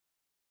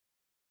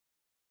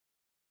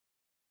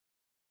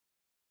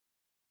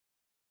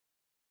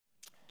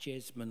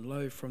Jasmine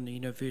Lowe from the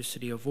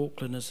University of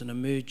Auckland is an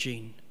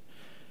emerging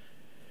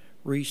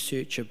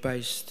researcher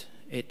based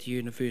at the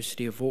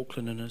University of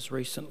Auckland and has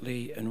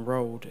recently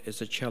enrolled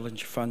as a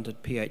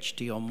challenge-funded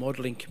PhD on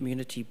modelling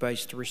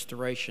community-based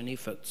restoration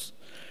efforts.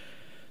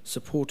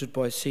 Supported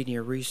by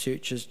senior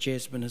researchers,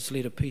 Jasmine has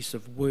led a piece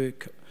of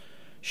work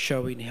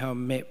showing how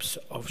maps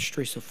of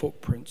stressor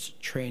footprints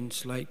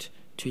translate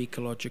to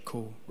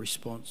ecological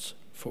response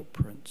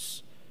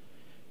footprints.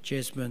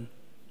 Jasmine,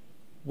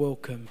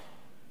 welcome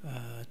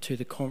to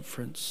the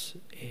conference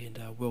and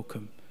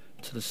welcome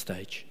to the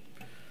stage.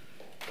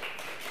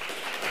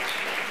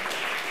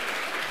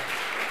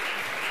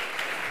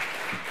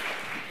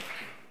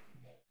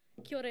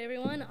 Kia ora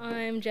everyone,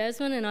 I'm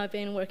Jasmine and I've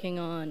been working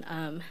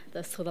on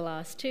this for the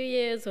last 2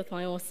 years with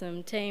my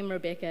awesome team,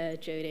 Rebecca,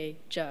 Judy,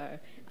 Joe,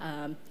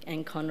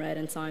 and Conrad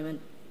and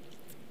Simon.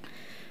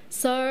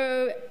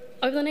 So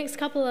over the next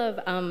couple of,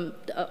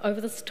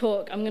 over this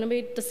talk, I'm going to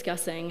be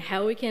discussing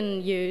how we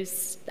can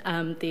use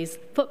these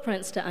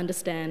footprints to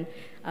understand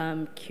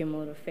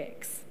cumulative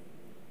effects.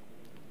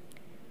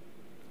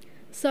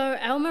 So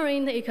our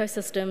marine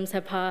ecosystems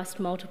have passed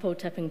multiple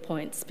tipping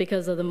points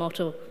because of the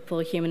multiple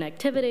human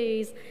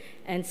activities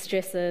and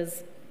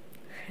stresses,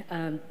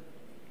 and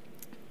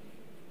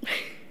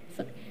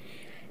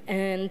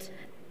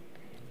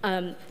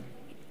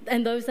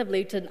those have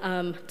led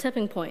to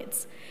tipping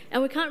points.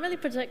 And we can't really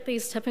predict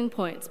these tipping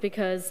points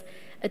because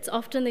it's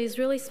often these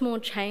really small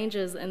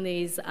changes in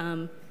these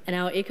in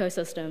our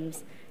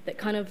ecosystems that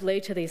kind of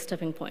lead to these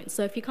tipping points.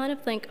 So if you kind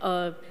of think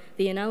of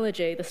the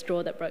analogy, the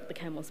straw that broke the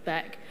camel's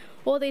back,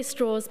 all these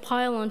straws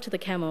pile onto the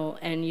camel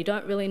and you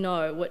don't really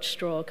know which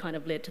straw kind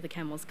of led to the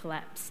camel's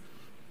collapse.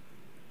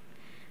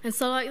 And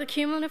so like the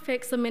cumulative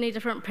effects of many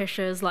different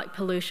pressures like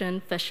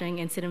pollution, fishing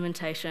and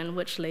sedimentation,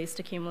 which leads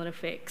to cumulative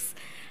effects.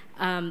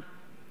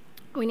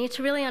 We need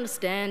to really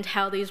understand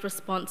how these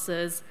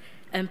responses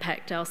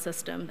impact our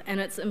system. And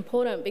it's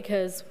important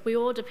because we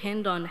all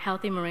depend on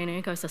healthy marine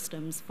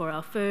ecosystems for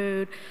our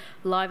food,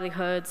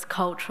 livelihoods,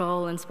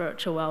 cultural and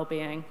spiritual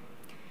well-being.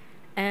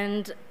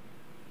 And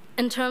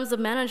in terms of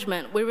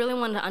management, we really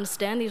want to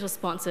understand these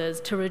responses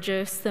to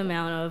reduce the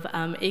amount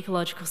of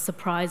ecological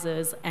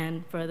surprises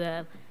and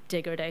further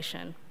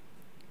degradation.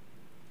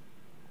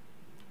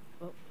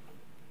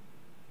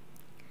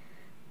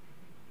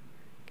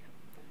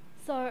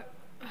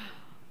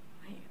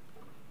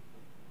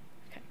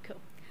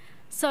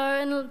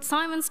 So in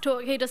Simon's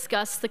talk, he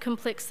discussed the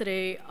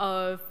complexity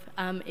of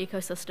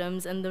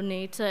ecosystems and the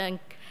need to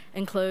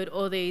include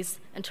all these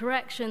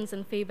interactions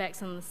and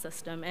feedbacks in the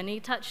system. And he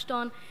touched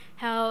on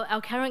how our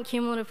current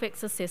cumulative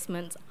effects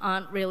assessments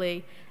aren't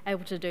really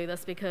able to do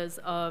this because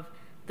of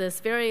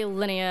this very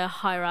linear,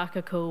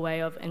 hierarchical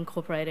way of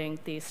incorporating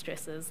these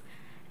stresses.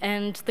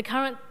 And the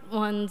current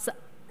ones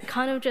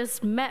kind of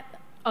just map,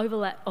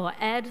 overlap, or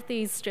add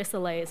these stressor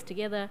layers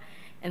together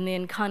and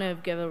then kind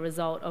of give a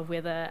result of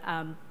whether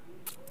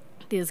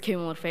there's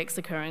cumulative effects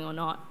occurring or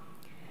not.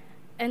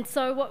 And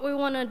so what we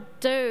want to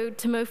do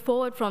to move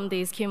forward from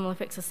these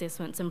cumulative effects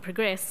assessments and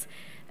progress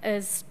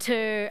is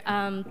to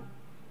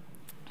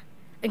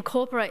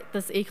incorporate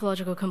this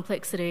ecological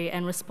complexity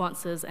and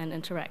responses and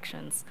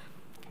interactions.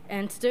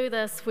 And to do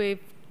this,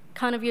 we've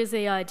kind of used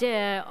the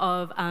idea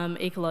of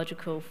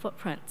ecological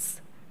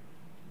footprints.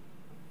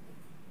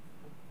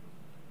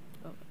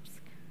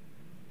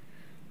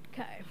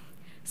 Okay,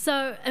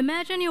 so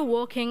imagine you're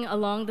walking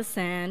along the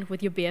sand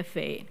with your bare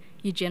feet.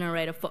 You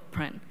generate a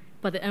footprint,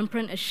 but the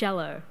imprint is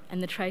shallow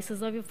and the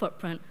traces of your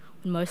footprint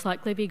will most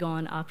likely be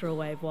gone after a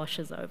wave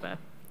washes over.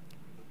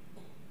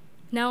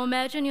 Now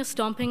imagine you're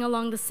stomping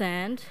along the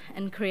sand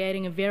and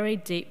creating a very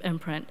deep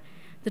imprint.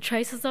 The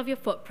traces of your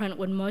footprint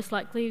would most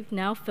likely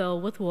now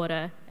fill with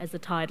water as the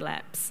tide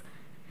laps,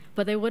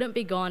 but they wouldn't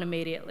be gone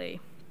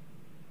immediately.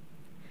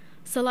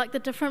 So like the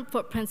different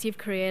footprints you've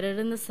created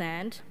in the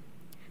sand,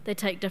 they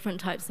take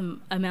different types of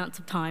amounts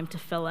of time to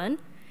fill in,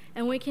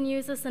 and we can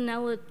use this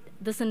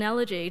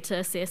analogy to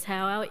assess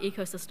how our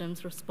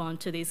ecosystems respond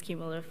to these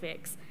cumulative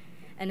effects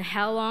and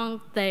how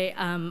long they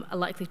are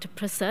likely to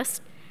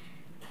persist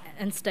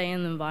and stay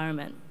in the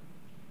environment.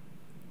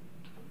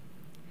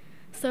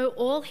 So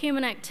all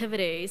human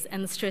activities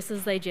and the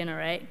stresses they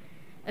generate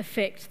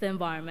affect the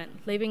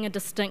environment, leaving a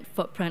distinct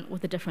footprint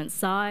with a different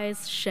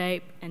size,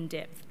 shape, and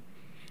depth.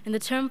 And the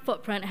term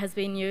footprint has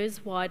been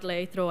used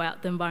widely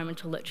throughout the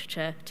environmental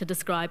literature to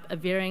describe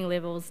varying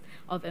levels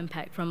of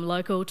impact from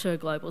local to a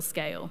global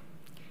scale.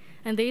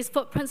 And these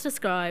footprints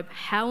describe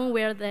how and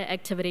where the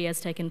activity has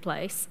taken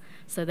place,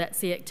 so that's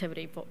the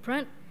activity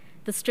footprint.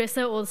 The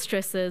stressor or the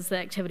stresses the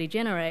activity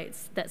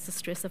generates, that's the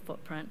stressor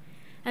footprint.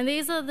 And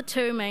these are the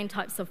two main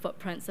types of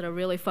footprints that are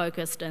really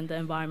focused in the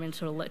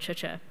environmental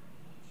literature.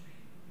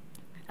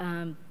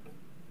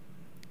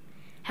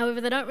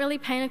 However, they don't really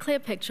paint a clear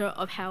picture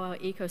of how our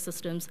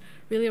ecosystems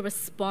really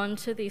respond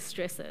to these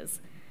stresses.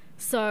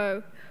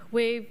 So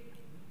we've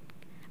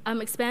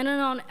expanded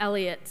on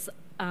Elliott's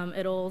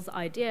et al.'s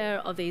idea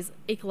of these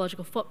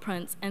ecological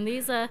footprints, and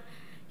these are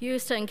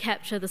used to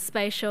capture the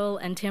spatial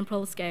and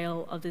temporal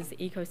scale of these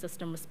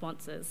ecosystem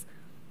responses.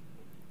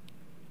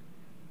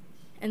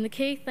 And the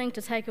key thing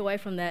to take away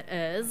from that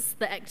is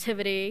the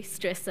activity,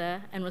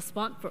 stressor, and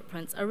response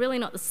footprints are really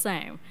not the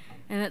same.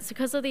 And it's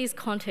because of these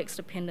context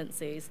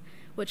dependencies,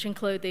 which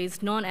include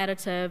these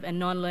non-additive and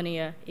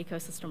non-linear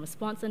ecosystem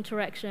response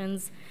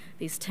interactions,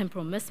 these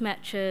temporal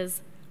mismatches,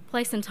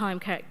 place and time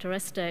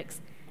characteristics,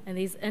 and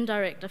these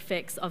indirect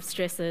effects of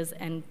stresses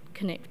and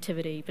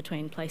connectivity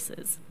between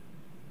places.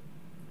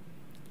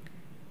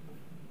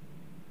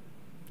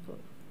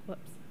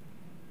 Whoops.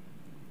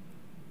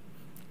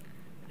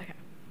 Okay.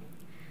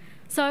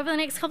 So over the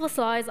next couple of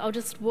slides, I'll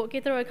just walk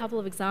you through a couple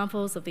of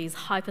examples of these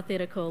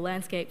hypothetical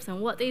landscapes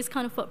and what these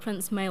kind of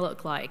footprints may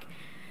look like.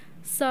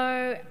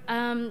 So,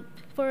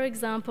 for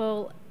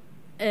example,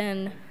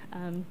 in,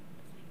 how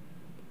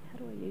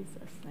do I use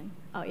this thing?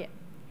 Oh, yeah.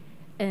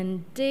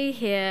 In D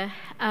here,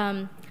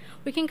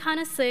 we can kind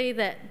of see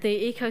that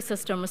the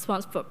ecosystem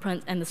response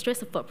footprint and the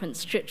stressor footprint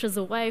stretches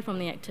away from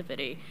the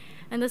activity.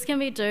 And this can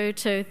be due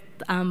to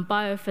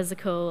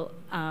biophysical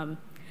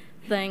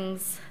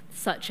things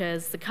such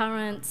as the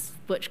currents,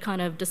 which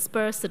kind of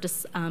disperse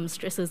the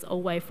stresses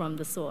away from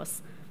the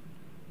source.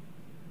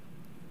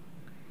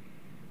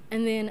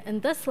 And then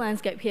in this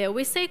landscape here,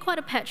 we see quite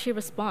a patchy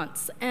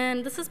response.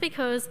 And this is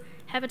because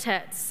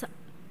habitats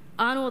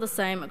aren't all the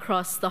same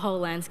across the whole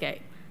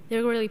landscape.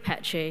 They're really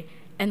patchy.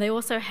 And they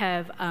also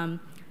have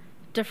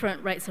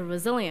different rates of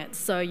resilience,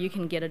 so you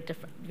can get a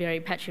very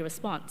patchy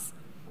response.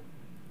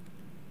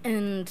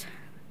 And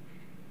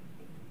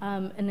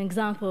an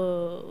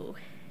example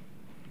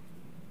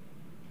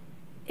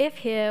F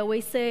here,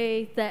 we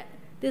see that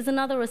there's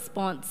another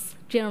response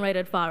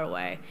generated far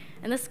away.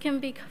 And this can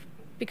be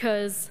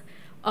because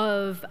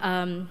of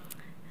the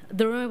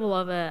removal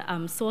of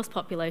a source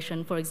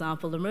population, for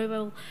example, the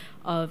removal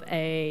of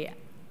a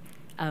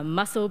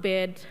mussel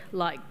bed,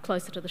 like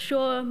closer to the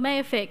shore, may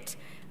affect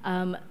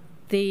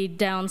the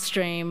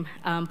downstream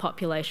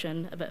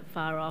population a bit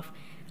far off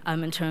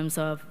in terms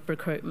of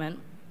recruitment.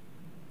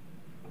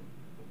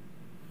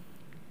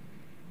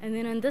 And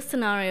then in this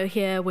scenario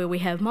here, where we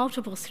have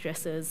multiple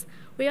stresses,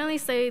 we only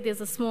see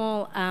there's a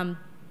small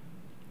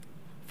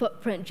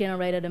footprint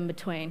generated in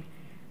between.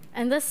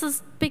 And this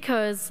is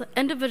because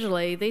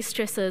individually these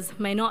stresses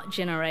may not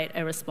generate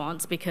a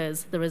response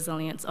because the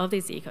resilience of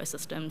these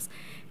ecosystems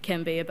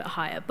can be a bit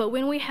higher. But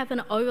when we have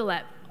an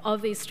overlap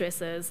of these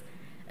stresses,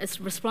 a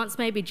response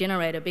may be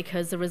generated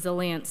because the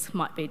resilience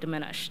might be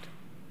diminished.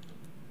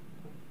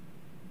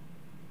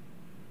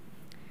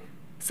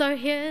 So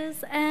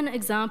here's an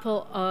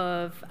example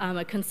of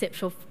a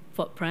conceptual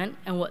footprint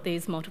and what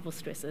these multiple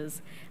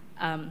stresses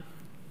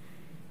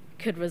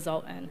could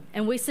result in.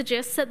 And we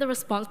suggest that the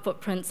response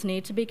footprints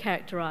need to be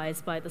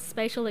characterized by the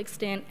spatial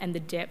extent and the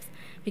depth,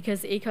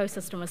 because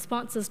ecosystem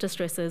responses to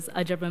stresses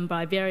are driven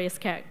by various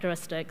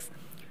characteristics,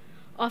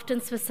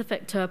 often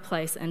specific to a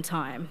place and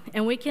time.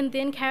 And we can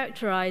then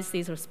characterize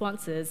these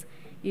responses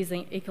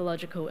using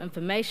ecological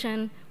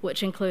information,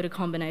 which include a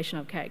combination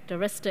of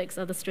characteristics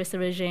of the stressor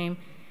regime,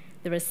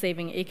 the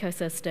receiving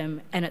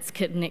ecosystem, and its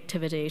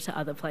connectivity to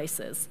other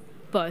places,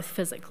 both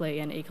physically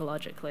and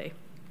ecologically.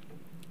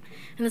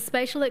 And the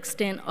spatial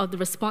extent of the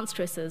response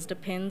stresses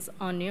depends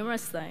on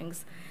numerous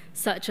things,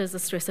 such as the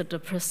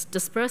stressor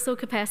dispersal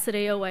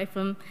capacity away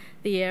from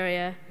the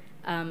area.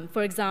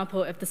 For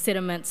example, if the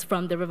sediments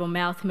from the river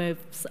mouth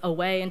moves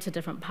away into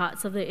different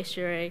parts of the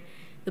estuary,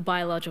 the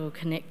biological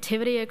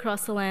connectivity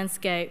across the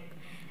landscape,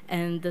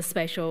 and the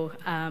spatial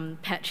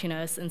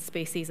patchiness in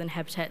species and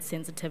habitat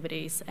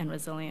sensitivities and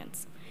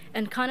resilience.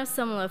 And kind of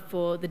similar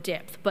for the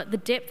depth, but the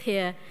depth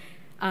here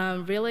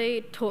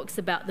really talks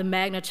about the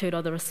magnitude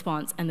of the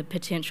response and the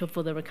potential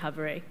for the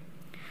recovery.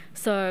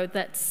 So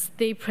that's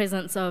the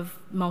presence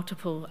of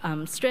multiple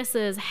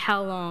stresses,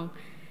 how long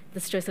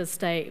the stresses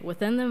stay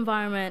within the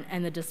environment,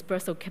 and the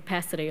dispersal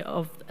capacity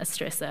of a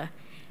stressor,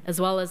 as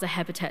well as the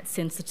habitat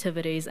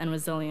sensitivities and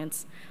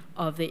resilience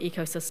of the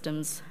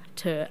ecosystems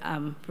to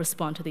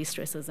respond to these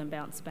stresses and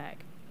bounce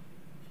back.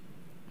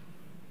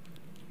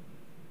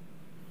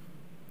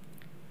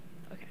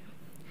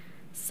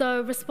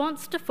 So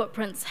response to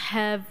footprints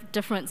have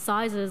different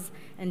sizes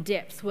and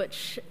depths,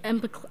 which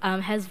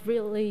has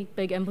really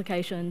big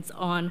implications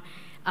on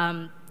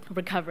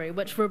recovery,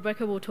 which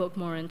Rebecca will talk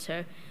more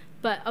into.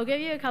 But I'll give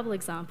you a couple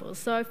examples.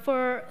 So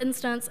for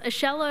instance, a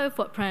shallow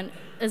footprint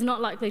is not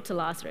likely to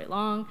last very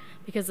long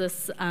because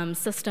this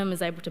system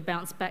is able to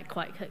bounce back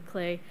quite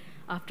quickly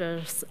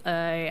after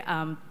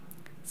a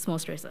small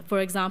stressor. For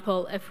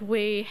example, if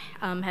we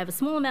have a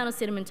small amount of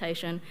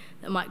sedimentation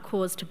that might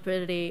cause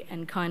turbidity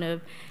and kind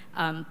of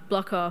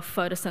block off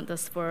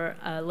photosynthesis for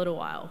a little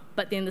while,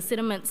 but then the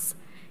sediments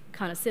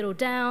kind of settle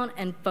down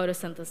and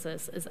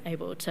photosynthesis is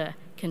able to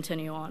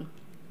continue on.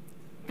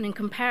 And in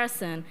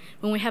comparison,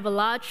 when we have a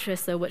large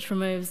stressor which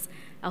removes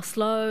our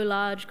slow,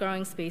 large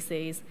growing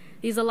species,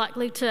 these are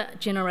likely to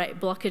generate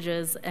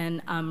blockages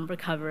in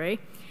recovery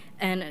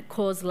and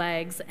cause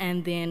lags,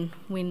 and then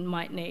we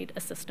might need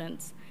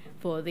assistance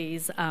for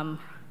these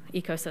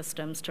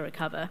ecosystems to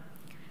recover.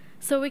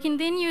 So we can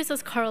then use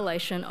this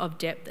correlation of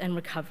depth and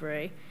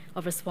recovery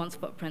of response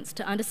footprints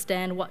to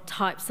understand what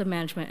types of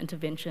management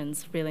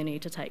interventions really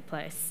need to take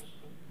place.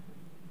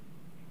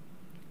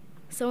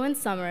 So in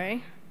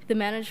summary, the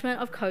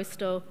management of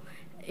coastal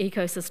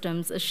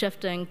ecosystems is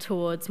shifting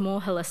towards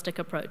more holistic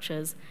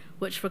approaches,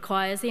 which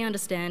requires the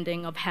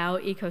understanding of how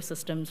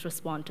ecosystems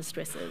respond to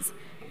stresses.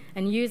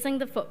 And using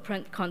the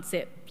footprint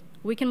concept,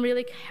 we can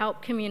really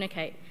help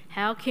communicate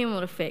how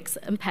cumulative effects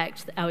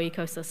impact our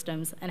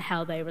ecosystems and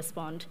how they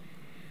respond.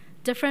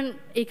 Different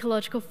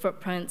ecological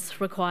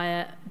footprints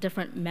require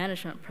different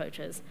management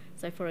approaches.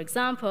 So for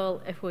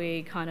example, if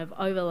we kind of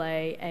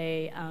overlay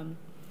a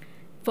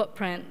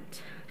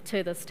footprint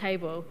to this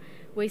table,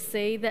 we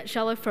see that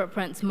shallow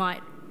footprints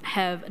might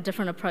have a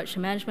different approach to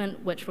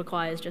management, which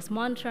requires just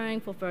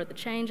monitoring for further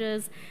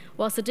changes,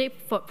 whilst a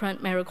deep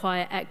footprint may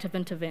require active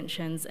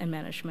interventions and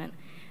management.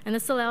 And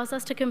this allows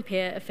us to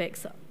compare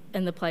effects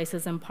in the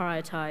places and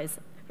prioritise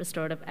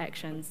restorative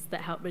actions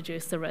that help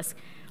reduce the risk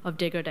of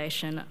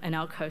degradation in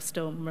our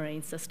coastal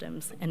marine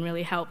systems and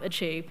really help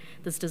achieve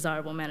this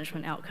desirable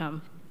management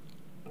outcome.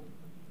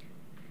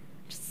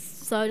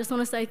 So I just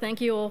want to say thank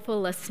you all for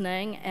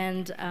listening,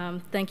 and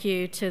thank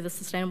you to the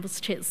Sustainable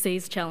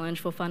Seas Challenge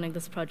for funding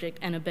this project,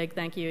 and a big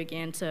thank you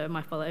again to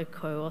my fellow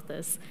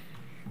co-authors.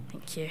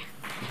 Thank you.